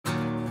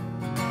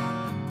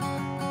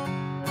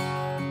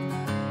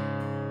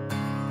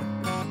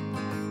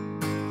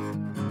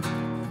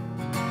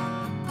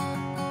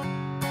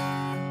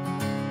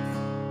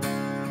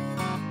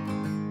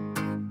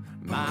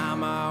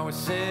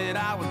always said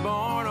I was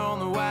born on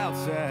the wild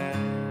side.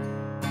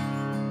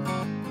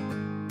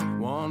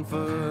 1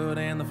 foot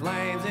in the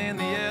flames and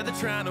the other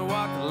trying to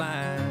walk the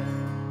line.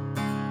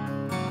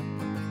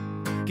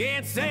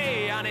 Can't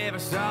say I never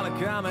saw it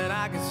coming,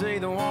 I can see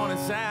the warning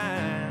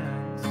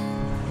signs.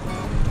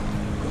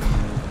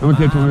 I'm gonna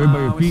catch one right by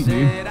your feet,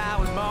 dude.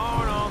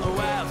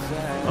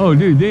 Oh,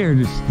 dude, they are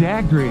just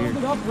stacked right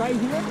here. Up right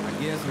here,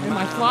 and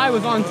my fly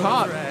was on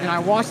top, and I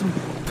watched them.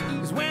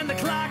 Cause when the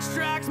clock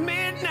strikes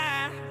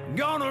midnight, I'm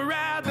gonna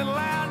ride the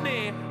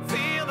lightning,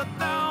 feel the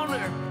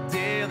thunder,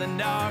 till the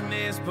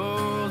darkness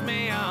pulls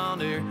me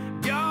under.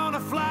 Gonna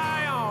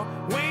fly on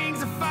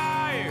wings of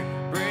fire,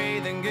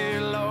 breathing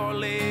good, Lord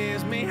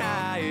lifts me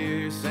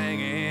higher,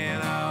 singing,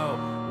 oh,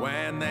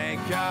 when they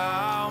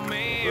call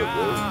me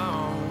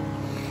home.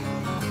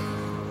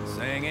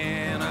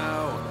 Singing,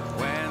 oh,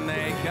 when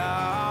they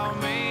call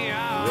me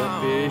home.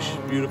 That fish,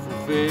 beautiful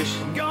fish.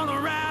 Gonna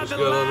ride just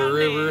got on the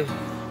river.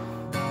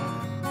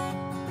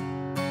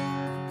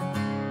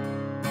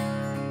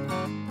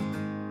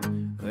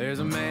 There's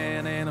a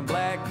man in a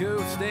black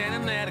coat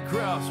standing at a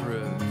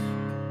crossroads,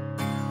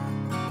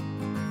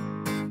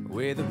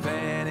 with a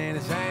pen in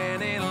his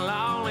hand and a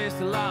long list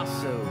of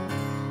lost souls.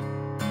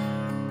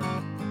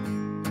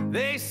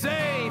 They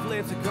say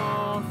flips a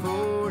corn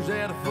forge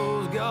that a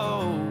fool's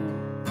gold.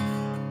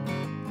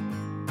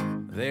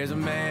 There's a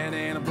man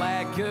in a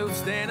black coat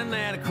standing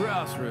at a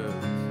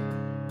crossroads.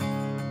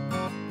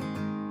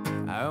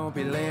 I hope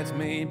he lets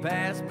me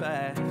pass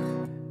by.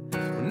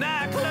 When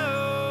I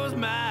close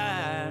my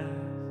eyes,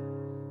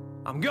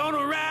 I'm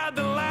gonna ride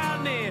the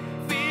lightning,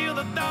 feel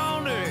the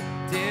thunder,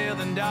 till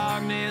the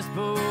darkness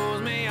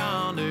pulls me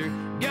under.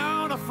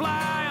 Gonna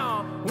fly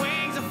on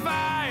wings of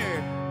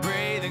fire,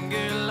 breathing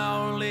good,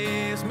 Lord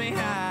lifts me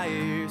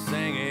higher,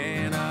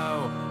 singing,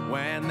 oh,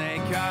 when they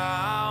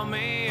call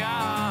me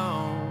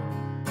home.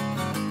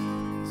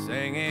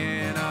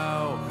 Singing,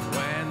 oh,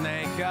 when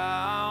they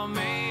call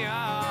me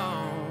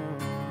home.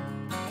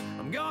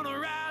 I'm gonna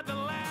ride the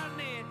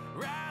lightning,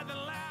 ride the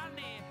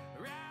lightning,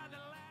 ride the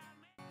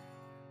lightning.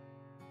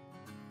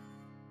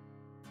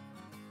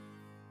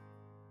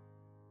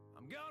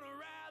 I'm gonna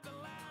ride the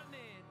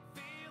lightning,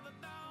 feel the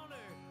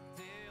thunder,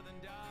 till the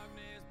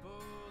darkness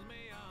pulls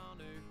me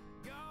under.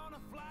 Gonna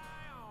fly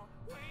on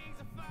wings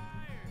of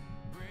fire,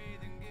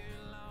 breathing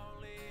good, Lord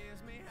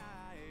lifts me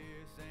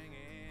higher,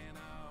 singing,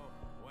 oh,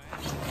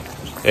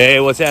 when. Hey,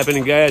 what's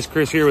happening, guys?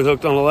 Chris here with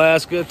Hooked on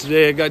Alaska.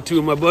 Today I got two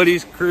of my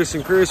buddies, Chris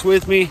and Chris,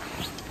 with me.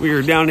 We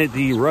are down at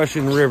the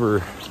Russian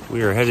River.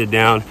 We are headed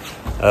down.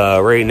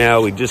 Right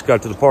now we just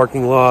got to the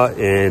parking lot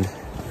and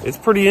it's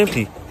pretty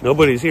empty.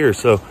 Nobody's here,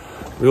 so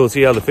we will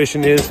see how the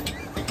fishing is.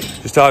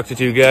 Just talked to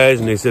two guys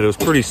and they said it was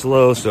pretty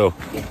slow, so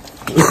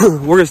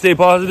we're gonna stay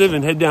positive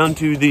and head down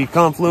to the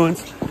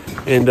confluence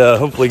and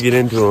hopefully get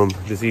into them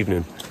this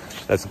evening.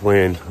 That's the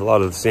plan. A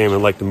lot of the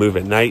salmon like to move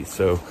at night,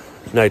 so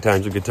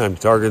nighttime's a good time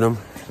to target them.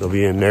 They'll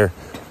be in there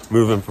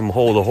moving from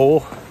hole to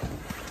hole,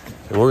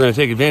 and we're going to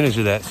take advantage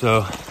of that.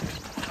 So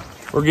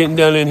we're getting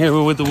down in here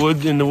with the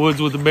woods, in the woods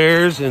with the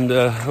bears, and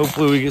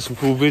hopefully we get some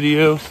cool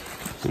video,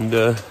 and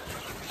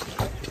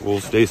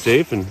we'll stay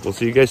safe, and we'll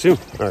see you guys soon.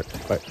 All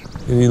right, bye.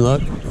 Any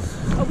luck?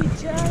 Oh, we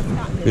just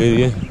got there. Good,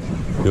 yeah.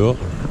 Cool.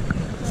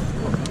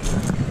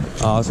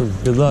 Awesome.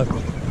 Good luck.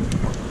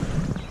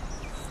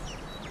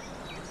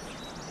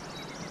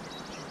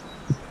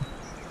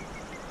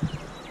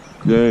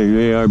 Dang,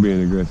 they are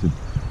being aggressive.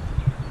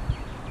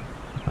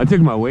 I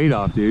took my weight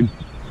off, dude. Did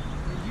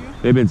you?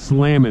 They've been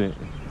slamming it.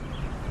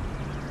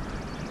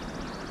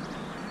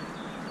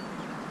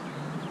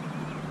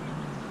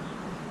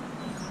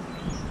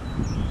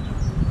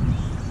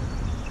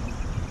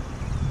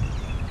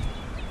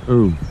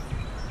 Ooh.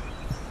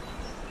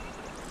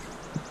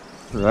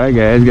 All right,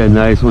 guys, got a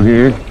nice one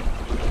here.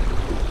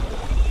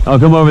 I'll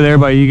come over there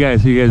by you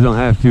guys so you guys don't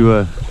have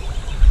to,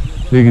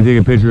 so you can take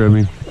a picture of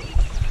me.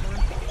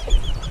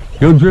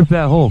 Go drift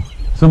that hole.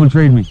 Someone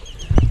trade me.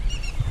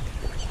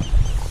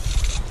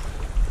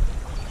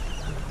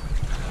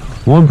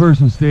 One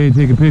person stay and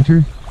take a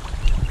picture,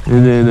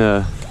 and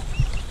then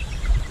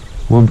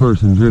one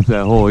person drift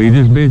that hole. He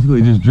just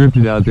basically just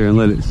drifted out there and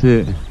let it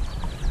sit.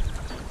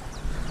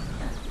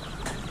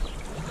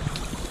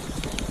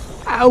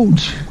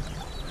 Ouch!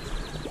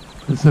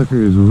 That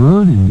sucker is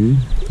running, dude.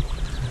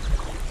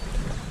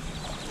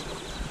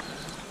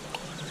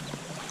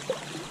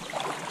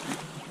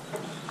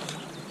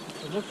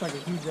 It looks like a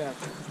huge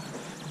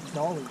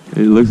dolly.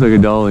 It looks like a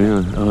dolly,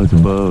 huh? Oh, it's a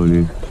bow,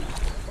 dude.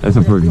 That's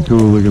a freaking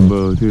cool looking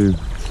bow, too.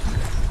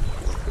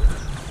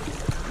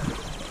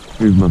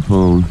 Here's my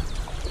phone.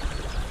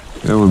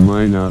 That one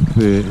might not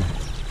fit.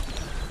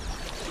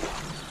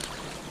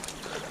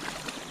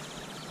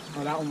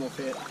 Oh, that one will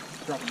fit.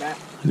 Drop it back.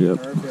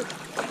 Yep.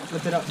 Perfect.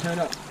 Lift it up, turn it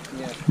up.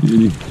 Yeah.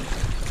 Beauty.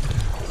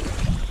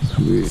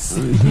 Sweet.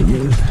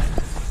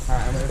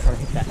 Alright, I'm gonna try to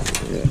hit that.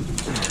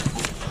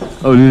 Yeah.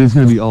 Oh, dude, it's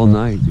gonna be all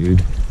night,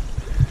 dude.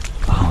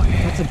 Oh,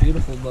 yeah. That's a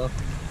beautiful bow.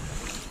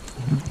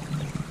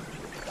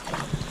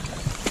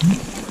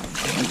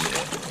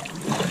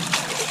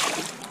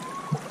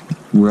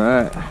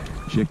 Right.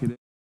 Check it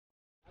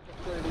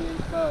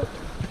out.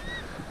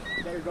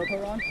 You got your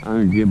GoPro on? I'm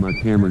gonna get my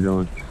camera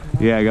going.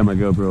 Yeah, I got my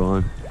GoPro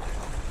on.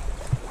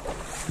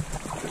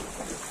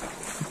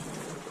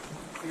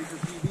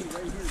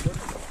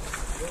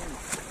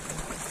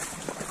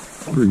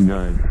 Pretty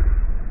nice.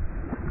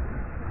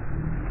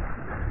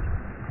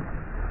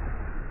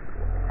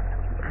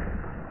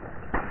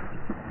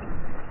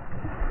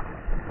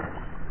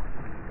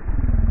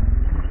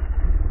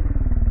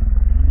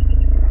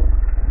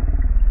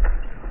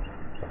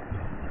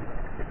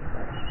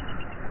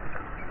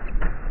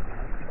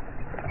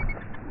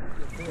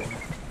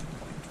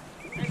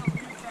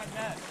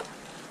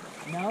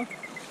 No?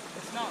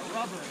 It's not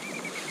rubber.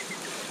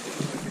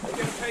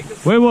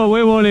 We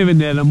won't even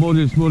net them. We'll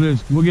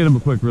get them a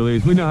quick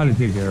release. We know how to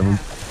take care of them.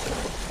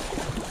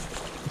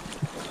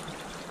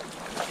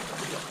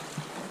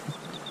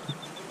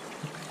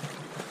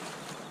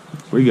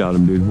 We got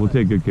them, dude. We'll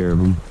take good care of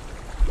them.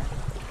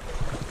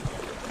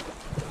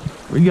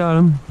 We got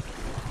them.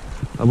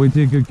 We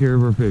take good care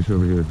of our fish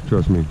over here.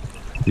 Trust me.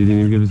 You didn't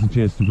even give us a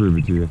chance to prove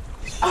it to you.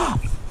 Ah,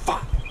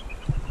 fuck.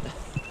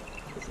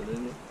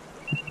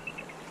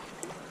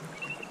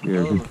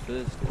 Yeah.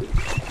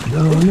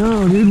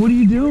 No, dude. What are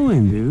you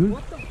doing, dude?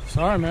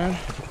 Sorry, man.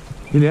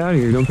 Get out of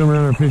here. Don't come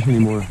around our fish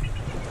anymore.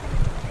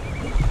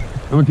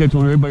 I'm gonna catch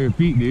one right by your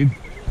feet, dude.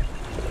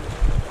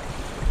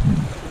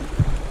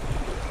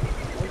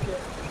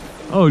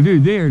 Oh,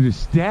 dude, they are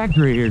just stacked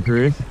right here,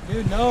 Chris.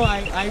 Dude, no,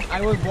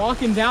 I was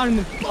walking down and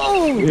then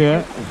boom!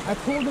 Yeah. I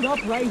pulled it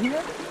up right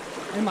here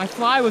and my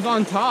fly was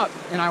on top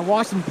and I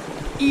watched him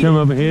eat Come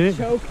up and hit it?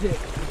 Choked it.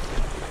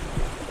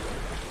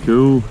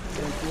 Cool.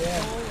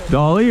 Yeah.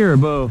 Dolly or a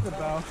bow? The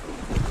bow.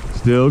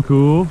 Still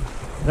cool.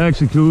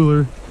 Actually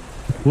cooler.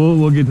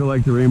 We'll get to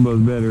like the rainbows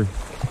better.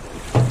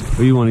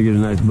 But you want to get a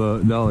nice bow,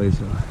 dolly,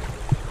 so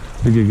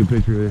we get a good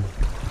picture there.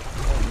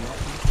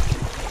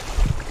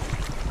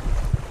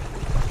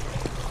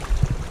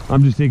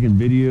 I'm just taking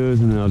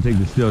videos and then I'll take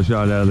the still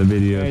shot out of the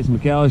video. Guys,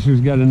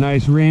 McAllister's got a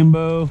nice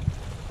rainbow.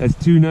 That's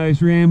 2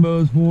 nice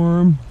rainbows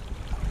for him.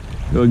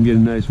 Go ahead and get a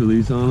nice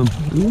release on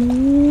him.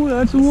 Ooh,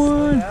 that's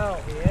one.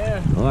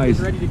 Yeah. Nice.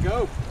 He's ready to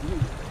go.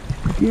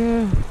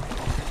 Yeah.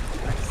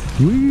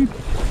 Sweet.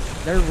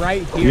 They're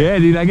right here. Yeah,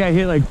 dude, I got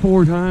hit like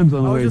 4 times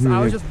on the way through. I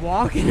was just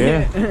walking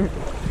Yeah. it.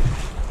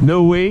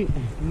 No weight.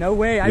 No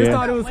way. I just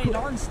thought it was cool.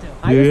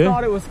 I just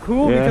thought it was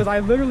cool because I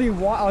literally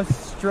I was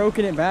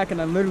stroking it back and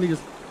I literally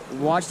just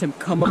watched him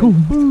come up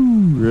and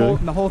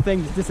Boom. the whole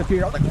thing just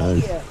disappeared. I was like, oh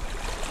yeah.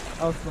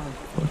 That was fun.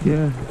 Fuck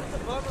yeah. The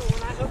bummer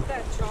when I hooked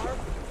that charm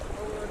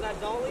or that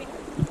dolly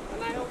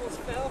and I almost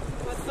fell,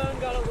 my phone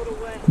got a little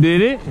wet.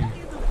 Did it?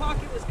 The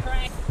pocket was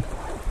cracked,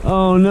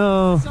 Oh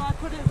no. so I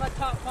put it in my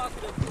top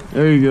pocket up here.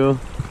 There you go.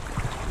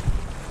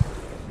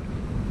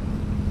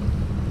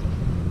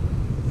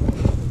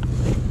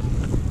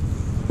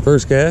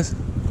 First cast.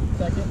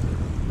 Second.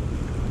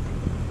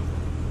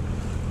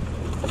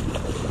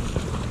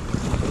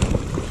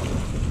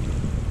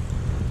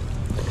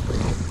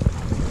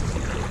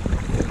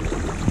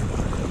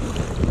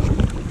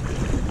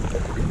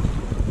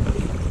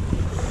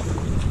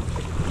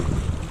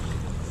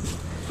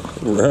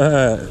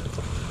 Right.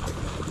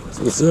 That's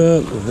what's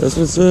up. That's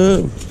what's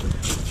up.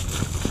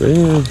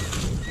 Bam.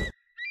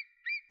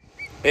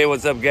 Hey,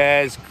 what's up,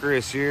 guys?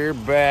 Chris here,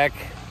 back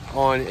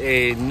on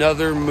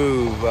another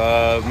move.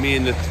 Me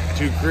and the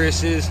 2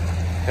 Chris's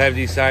have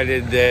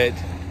decided that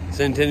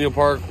Centennial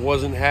Park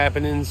wasn't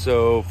happening.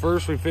 So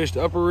first we fished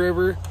Upper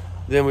River,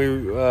 then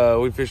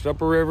we fished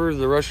Upper River,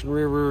 the Russian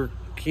River,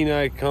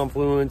 Kenai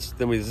confluence.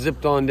 Then we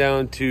zipped on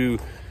down to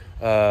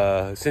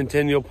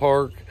Centennial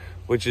Park,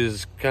 which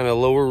is kind of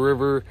lower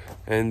river,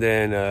 and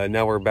then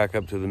now we're back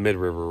up to the mid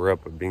river. We're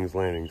up at Bing's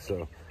Landing.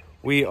 So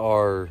we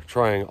are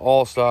trying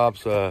all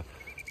stops.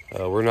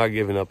 We're not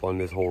giving up on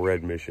this whole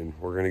red mission.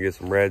 We're gonna get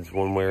some reds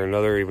one way or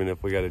another, even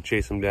if we got to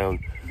chase them down.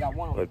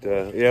 But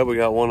yeah, we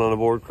got one on the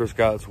board. Chris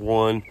got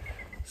one,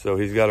 so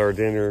he's got our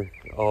dinner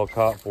all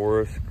caught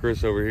for us.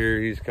 Chris over here,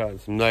 he's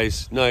caught some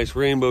nice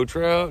rainbow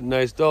trout,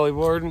 nice dolly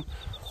Varden.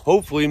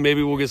 Hopefully,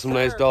 maybe we'll get some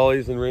nice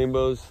dollies and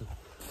rainbows.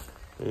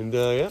 And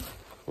yeah.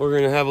 We're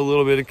gonna have a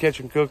little bit of catch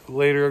and cook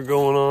later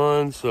going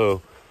on,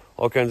 so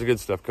all kinds of good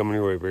stuff coming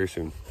your way very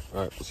soon.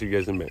 All right, we'll see you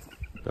guys in a minute.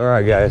 All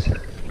right, guys.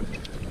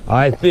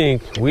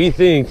 We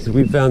think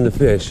we found the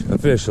fish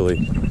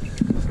officially.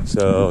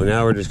 So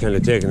now we're just kind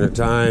of taking our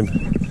time,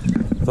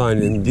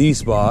 finding the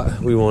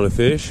spot we want to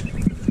fish,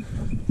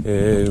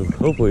 and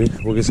hopefully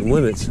we'll get some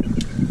limits.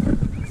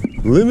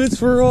 Limits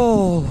for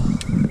all.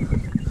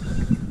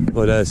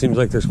 But it seems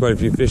like there's quite a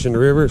few fish in the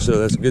river, so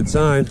that's a good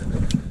sign.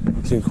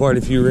 Seen quite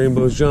a few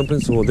rainbows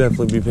jumping, so we'll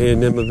definitely be paying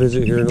them a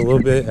visit here in a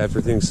little bit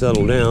after things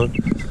settle down.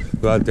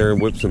 Go out there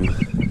and whip some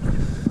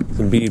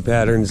bead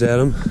patterns at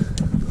them.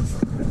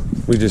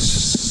 We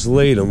just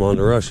slayed them on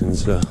the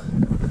Russians, so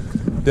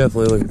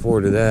definitely looking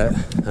forward to that.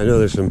 I know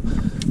there's some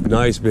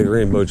nice big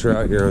rainbow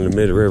trout here on the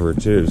mid river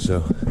too, so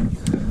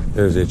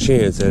there's a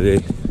chance at a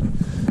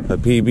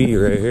PB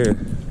right here.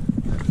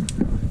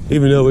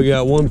 Even though we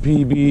got one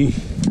PB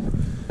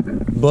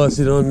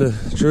busted on the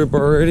trip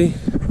already.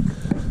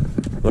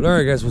 But all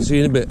right, guys, we'll see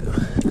you in a bit.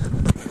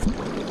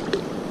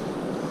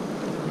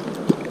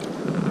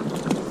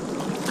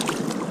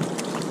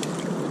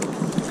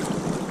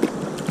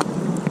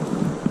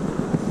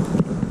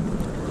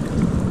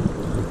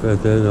 I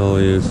bet that all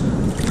he is.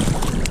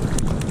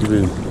 He's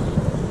been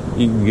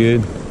eating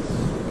good.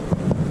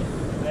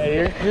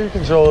 Hey, you're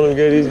controlling him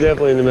good. He's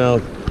definitely in the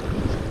mouth.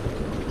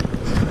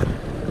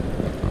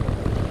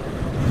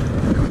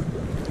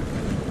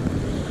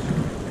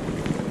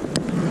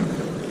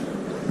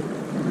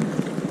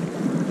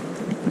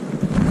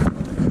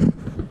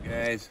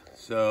 Guys,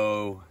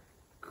 so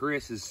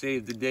Chris has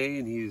saved the day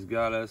and he's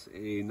got us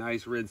a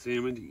nice red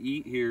salmon to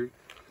eat here.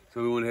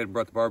 So we went ahead and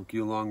brought the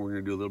barbecue along. We're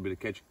gonna do a little bit of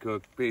catch and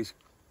cook.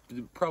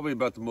 Probably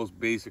about the most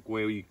basic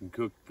way you can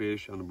cook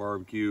fish on a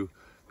barbecue.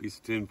 Piece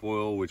of tin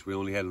foil, which we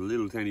only had a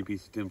little tiny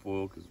piece of tin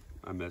foil because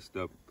I messed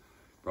up,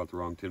 brought the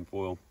wrong tin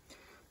foil.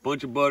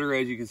 Bunch of butter,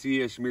 as you can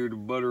see, I smeared the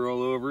butter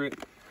all over it.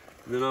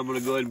 And then I'm gonna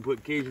go ahead and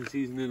put Cajun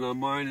seasoning on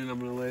mine, and I'm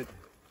gonna let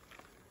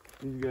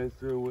these guys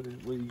throw what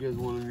you guys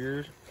want on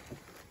yours.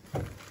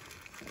 But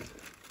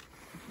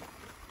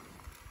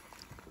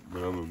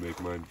I'm gonna make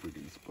mine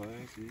pretty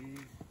spicy.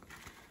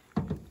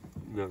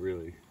 Not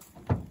really.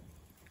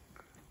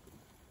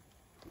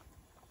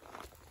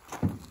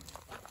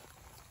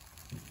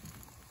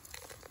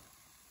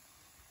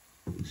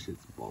 This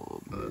shit's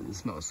bomb, man. It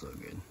smells so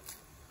good.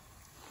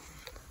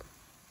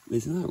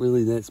 It's not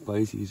really that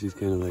spicy, it's just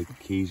kind of like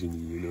Cajun-y,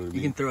 you know what I mean?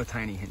 You can throw a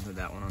tiny hint of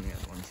that one on the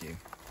other one too.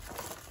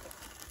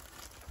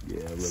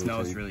 Yeah, It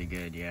smells really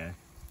good, yeah.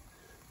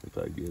 If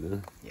I get it.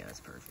 Yeah, that's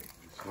perfect.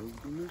 So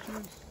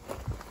delicious.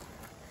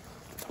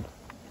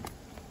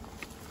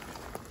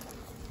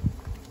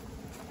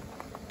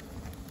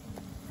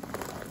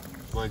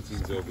 Mine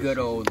seems over. Good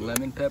old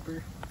lemon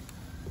pepper.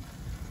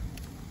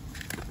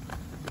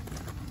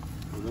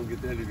 Well, don't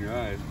get that in your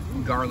eyes.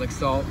 Garlic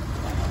salt.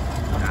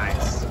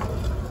 Nice.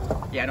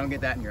 Yeah, don't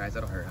get that in your eyes.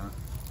 That'll hurt, huh?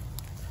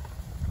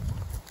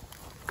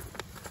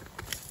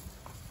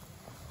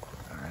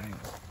 All right.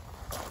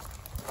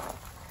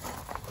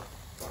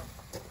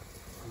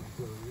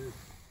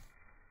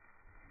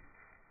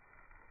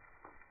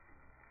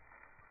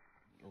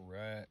 All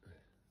right.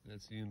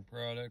 That's the end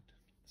product.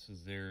 This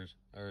is theirs.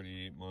 I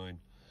already ate mine.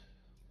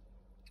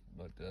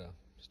 But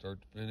start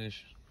to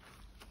finish,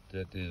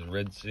 that is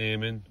red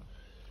salmon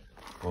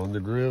on the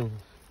grill.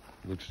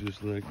 Looks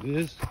just like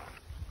this.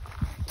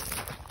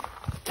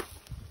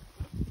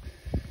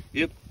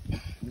 Yep,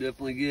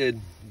 definitely good.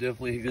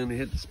 Definitely gonna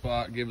hit the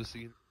spot. Give us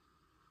a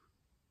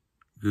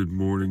good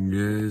morning,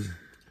 guys.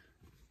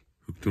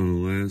 Hooked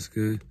on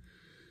Alaska.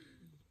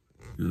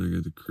 And I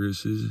got the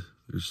Chris's.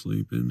 They're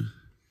sleeping.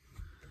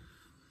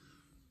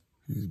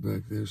 He's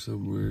back there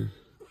somewhere.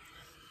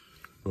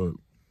 But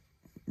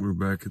we're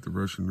back at the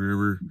Russian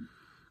River.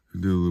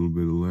 We do a little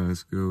bit of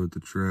Alaska with the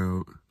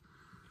trout.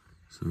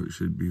 So it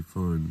should be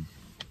fun.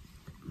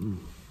 Ooh.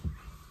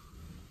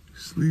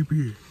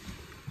 Sleepy.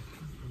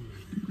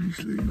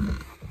 Sleepy.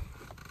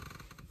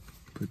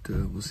 But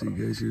we'll see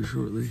you guys here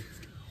shortly.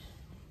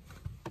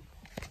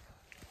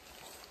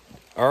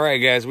 All right,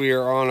 guys, we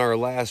are on our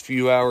last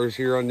few hours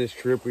here on this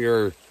trip. We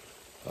are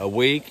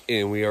awake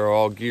and we are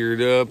all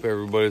geared up.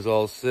 Everybody's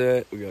all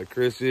set. We got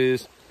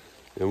Chris's.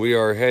 And we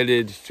are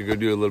headed to go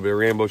do a little bit of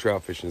rainbow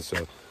trout fishing.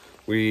 So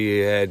we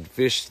had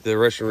fished the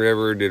Russian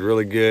River, did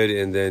really good,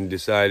 and then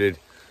decided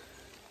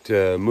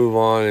to move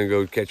on and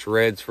go catch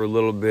reds for a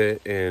little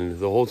bit. And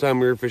the whole time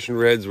we were fishing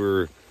reds, we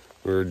were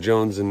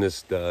jonesing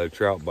this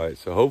trout bite.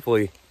 So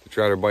hopefully the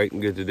trout are biting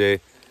good today,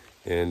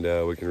 and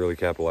we can really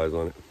capitalize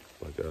on it.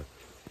 But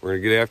we're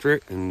gonna get after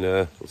it, and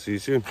we'll see you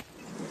soon.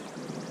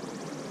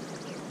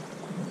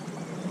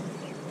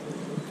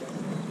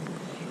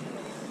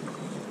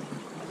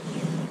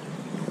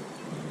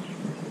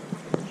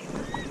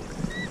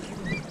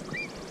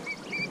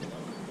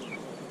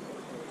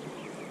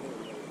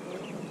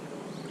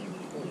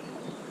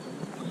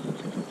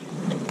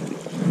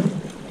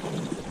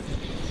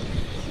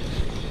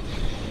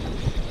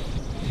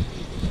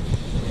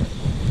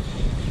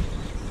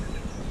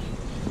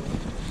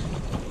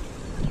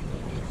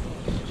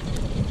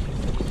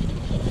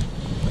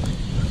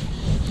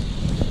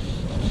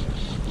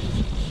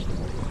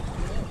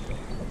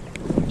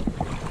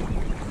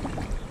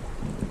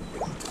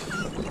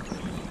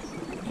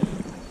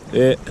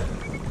 Yeah.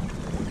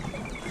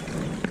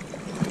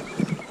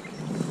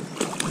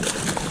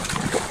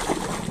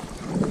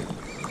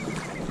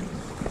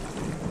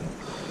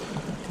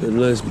 Got a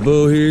nice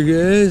bow here,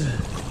 guys.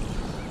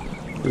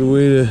 Good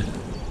way to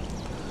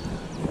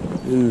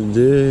end the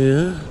day,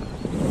 huh?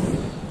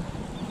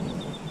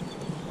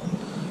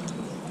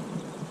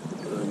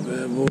 Not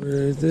bad boy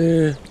right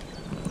there.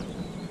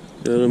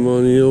 Got him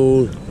on the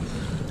old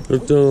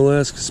Hooked on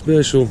Alaska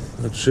special.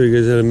 I'll have to show you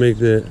guys how to make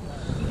that.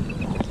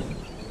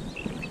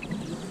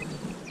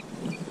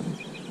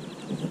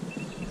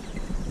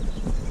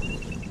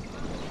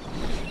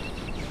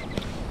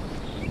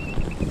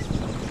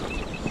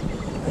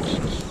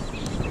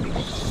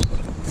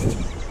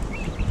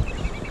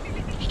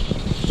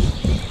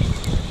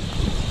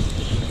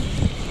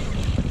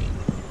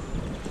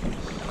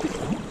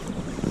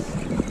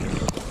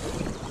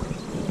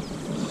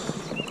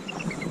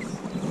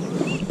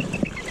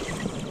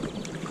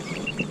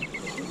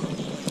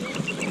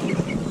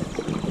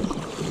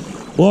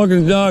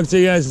 Walking the dog so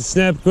you guys can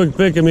snap a quick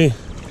pic of me.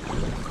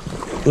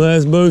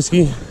 Last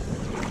Boski.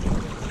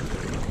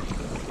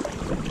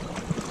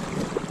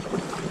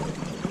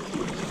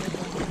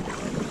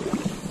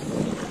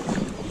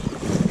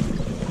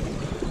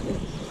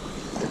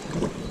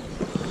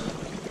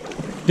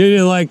 Dude,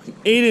 in like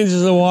 8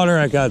 inches of water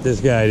I got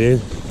this guy,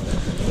 dude.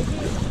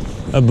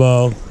 A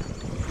bow.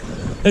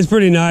 It's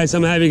pretty nice.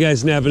 I'm gonna have you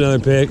guys snap another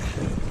pic.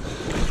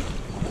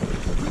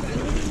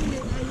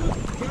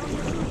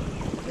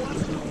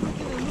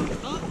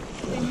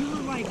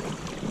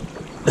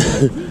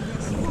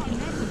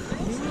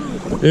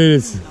 Dude,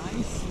 it's,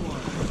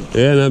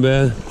 yeah, not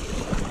bad.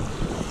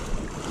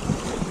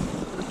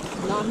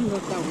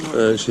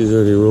 She's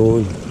already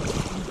rolling.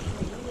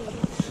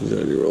 She's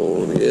already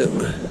rolling, yep.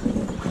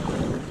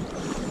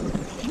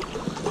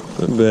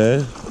 Not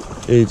bad.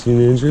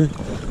 18-incher.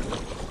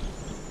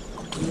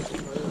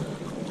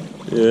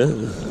 Yeah.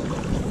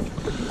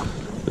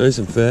 Nice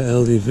and fat,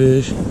 healthy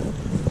fish.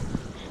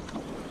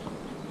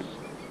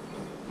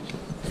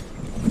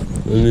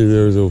 I knew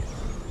there was a...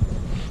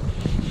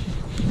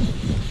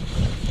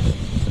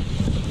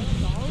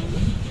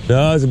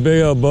 No, it's a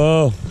big old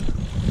bow.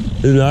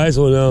 It's a nice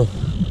one though.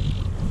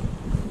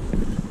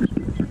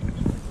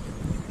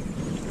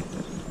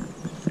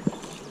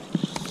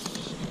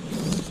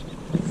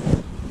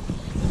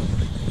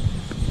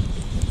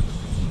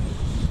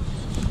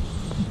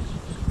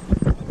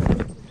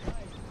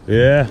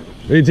 Yeah.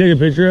 Will you take a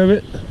picture of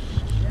it? Yeah,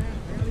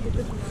 I gotta get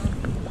this one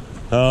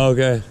out. Oh,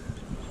 okay.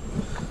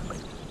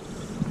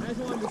 I just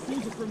wanted to see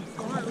it from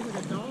far. It looks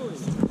like a dolly.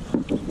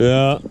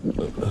 Yeah.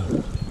 Nice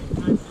bow.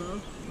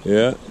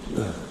 Yeah.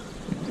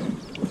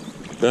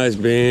 Nice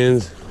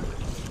bands.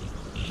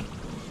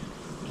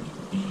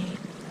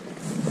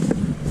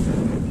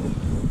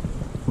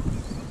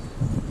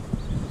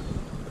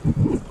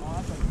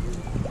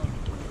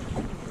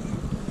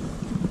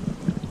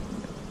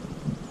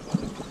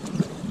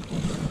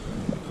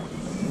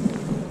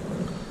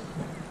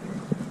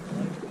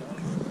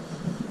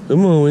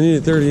 Come on, we need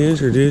a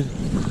 30-incher, dude.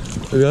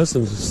 I got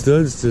some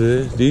studs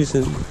today,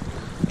 decent.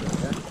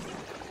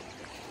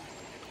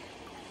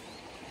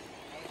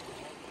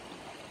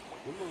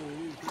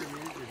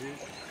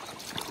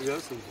 We got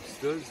some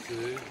studs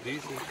today,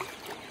 decent.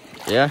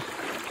 Yeah.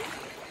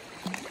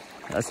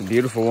 That's a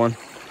beautiful one.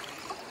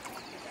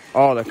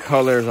 Oh, the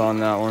colors on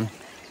that one.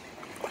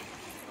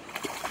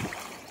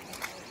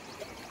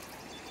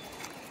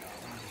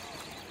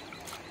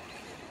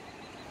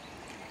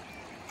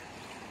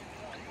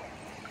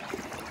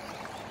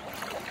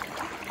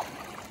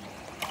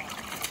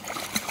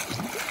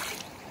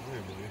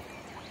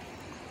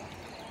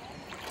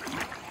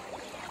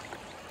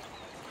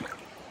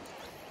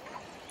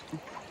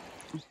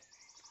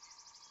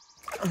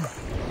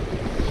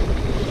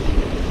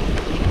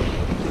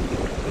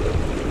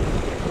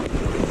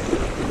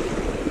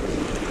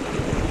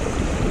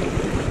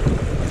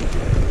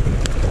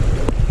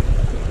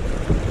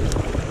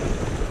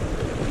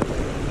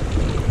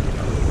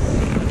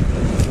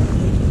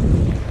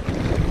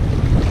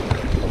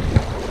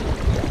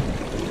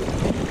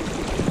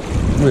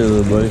 Come here,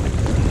 little buddy.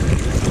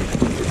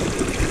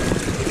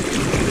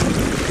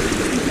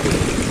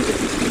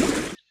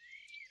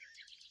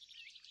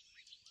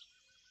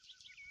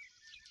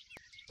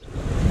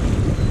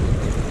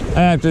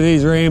 After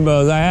these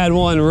rainbows, I had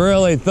one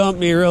really thump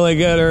me really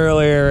good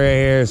earlier right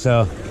here,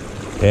 so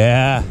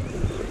yeah.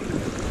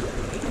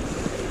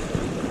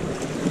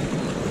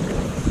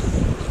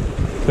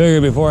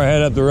 Figured before I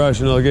head up the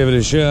Russian, I'll give it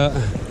a shot.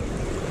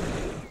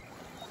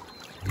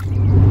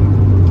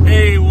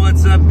 Hey,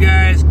 what's up,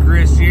 guys?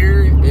 Chris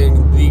here,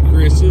 and the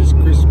Chris's,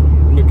 Chris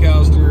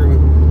McAllister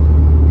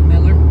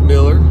and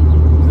Miller.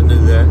 I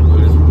knew that.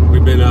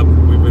 We've been up,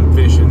 we've been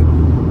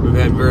fishing. We've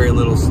had very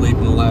little sleep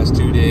in the last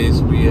 2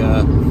 days.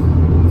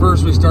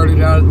 First we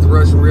started out at the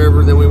Russian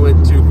River, then we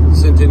went to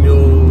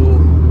Centennial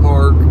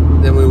Park,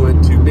 then we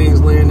went to Bing's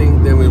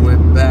Landing, then we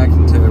went back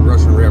to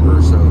Russian River.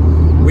 So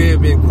we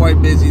have been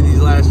quite busy these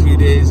last few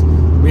days.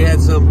 We had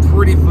some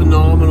pretty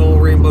phenomenal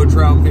rainbow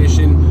trout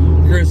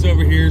fishing. Chris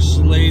over here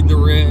slayed the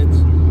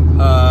reds.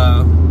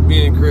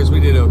 Me and Chris,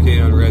 we did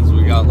okay on reds.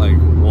 We got like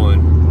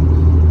one.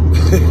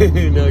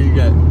 No, you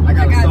got. I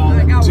got a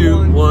solid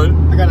two,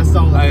 one. I got a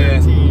solid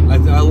 13.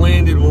 I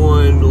landed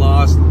one,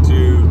 lost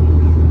two.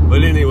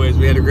 But anyways,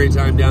 we had a great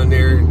time down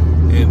there,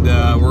 and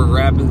we're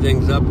wrapping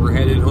things up. We're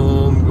headed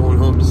home, going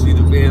home to see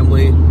the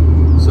family.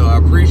 So I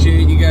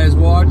appreciate you guys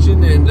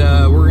watching, and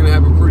we're gonna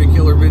have a pretty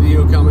killer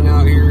video coming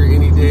out here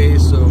any day.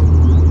 So,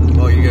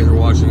 well, you guys are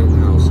watching it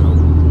now, so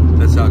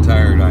that's how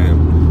tired I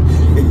am.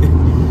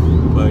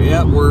 But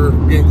yeah, we're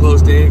getting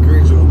close to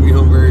Anchorage, and we'll be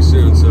home very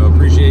soon. So I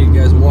appreciate you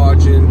guys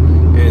watching,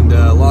 and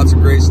lots of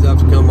great stuff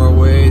to come our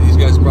way. These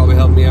guys probably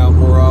help me out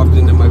more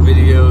often in my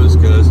videos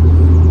because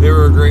they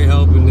were a great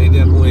help, and they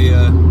definitely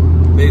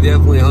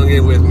hung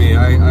in with me.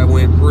 I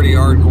went pretty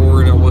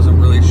hardcore, and I wasn't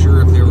really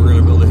sure if they were going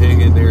to be able to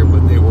hang in there,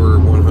 but they were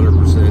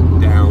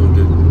 100% down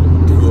to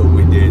do what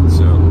we did.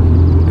 So,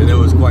 and it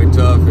was quite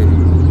tough,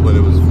 but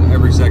it was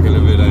every second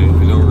of it. I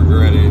don't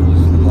regret it. It was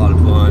a lot of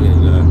fun,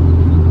 and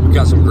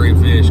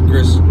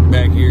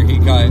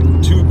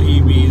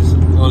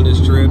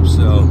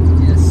So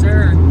Yes,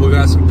 sir. we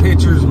got some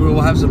pictures. We'll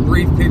have some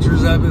brief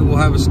pictures of it. We'll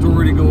have a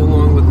story to go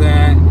along with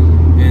that,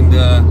 and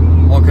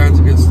all kinds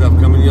of good stuff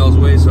coming y'all's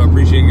way. So I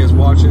appreciate you guys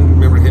watching.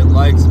 Remember to hit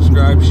like,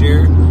 subscribe,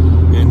 share,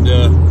 and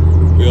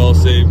we all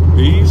say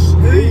peace.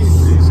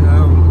 Peace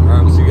out. All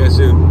right, we'll see you guys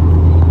soon.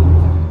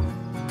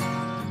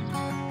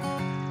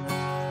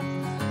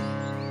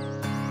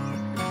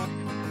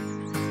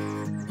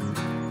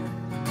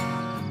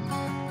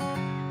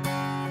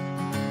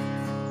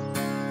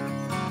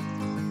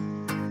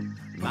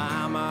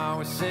 Mama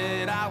always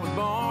said I was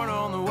born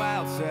on the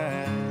wild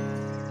side.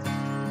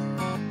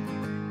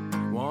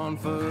 1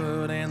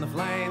 foot in the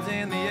flames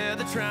and the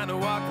other trying to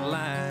walk the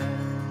line.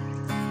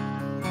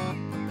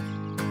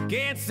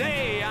 Can't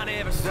say I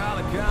never saw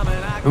it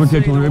coming. I'm gonna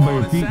catch one right by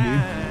your feet,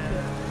 dude.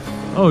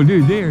 Oh,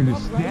 dude, they are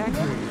just stacked.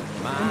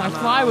 And my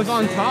fly was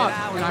on top,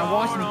 and I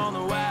watched it. On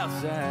the wild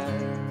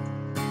side.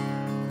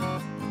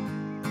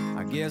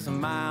 I guess my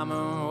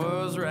mama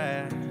was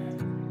right.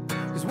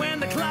 'Cause when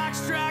the clock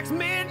strikes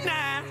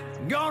midnight,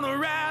 I'm gonna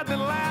ride the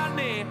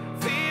lightning,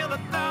 feel the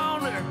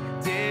thunder,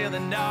 till the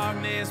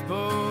darkness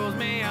pulls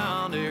me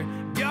under.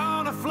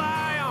 Gonna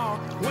fly on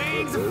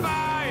wings of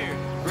fire,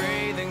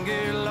 breathing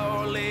good,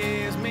 Lord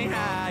lifts me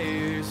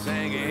higher,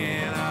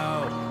 singing,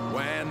 oh,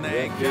 when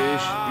they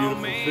Fish, call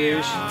beautiful me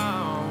fish.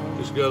 on.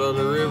 Just got on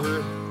the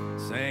river.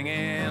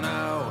 Singing,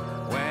 oh,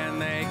 when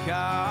they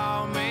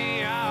call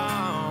me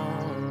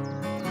on.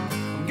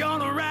 I'm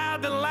gonna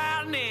ride the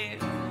lightning.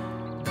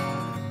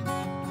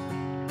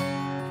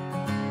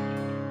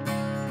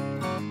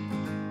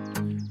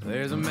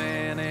 There's a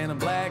man in a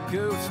black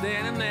coat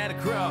standing at a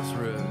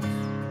crossroads,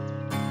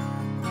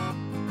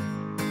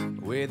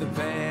 with a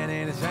pen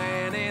in his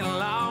hand and a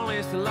long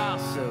list of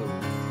lost souls.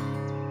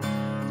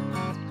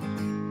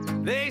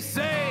 They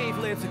say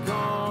flips a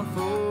corn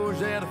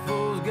forge at a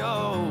fool's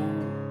gold.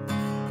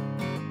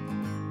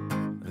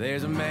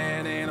 There's a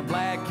man in a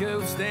black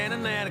coat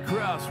standing at a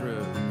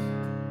crossroads.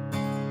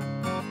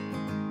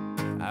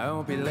 I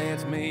hope he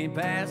lets me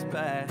pass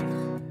by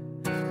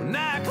when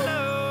I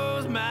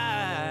close my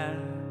eyes.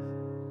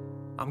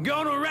 I'm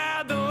gonna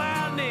ride the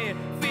lightning,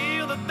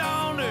 feel the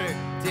thunder,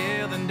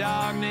 till the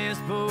darkness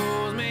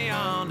pulls me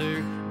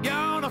under.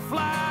 Gonna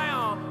fly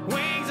on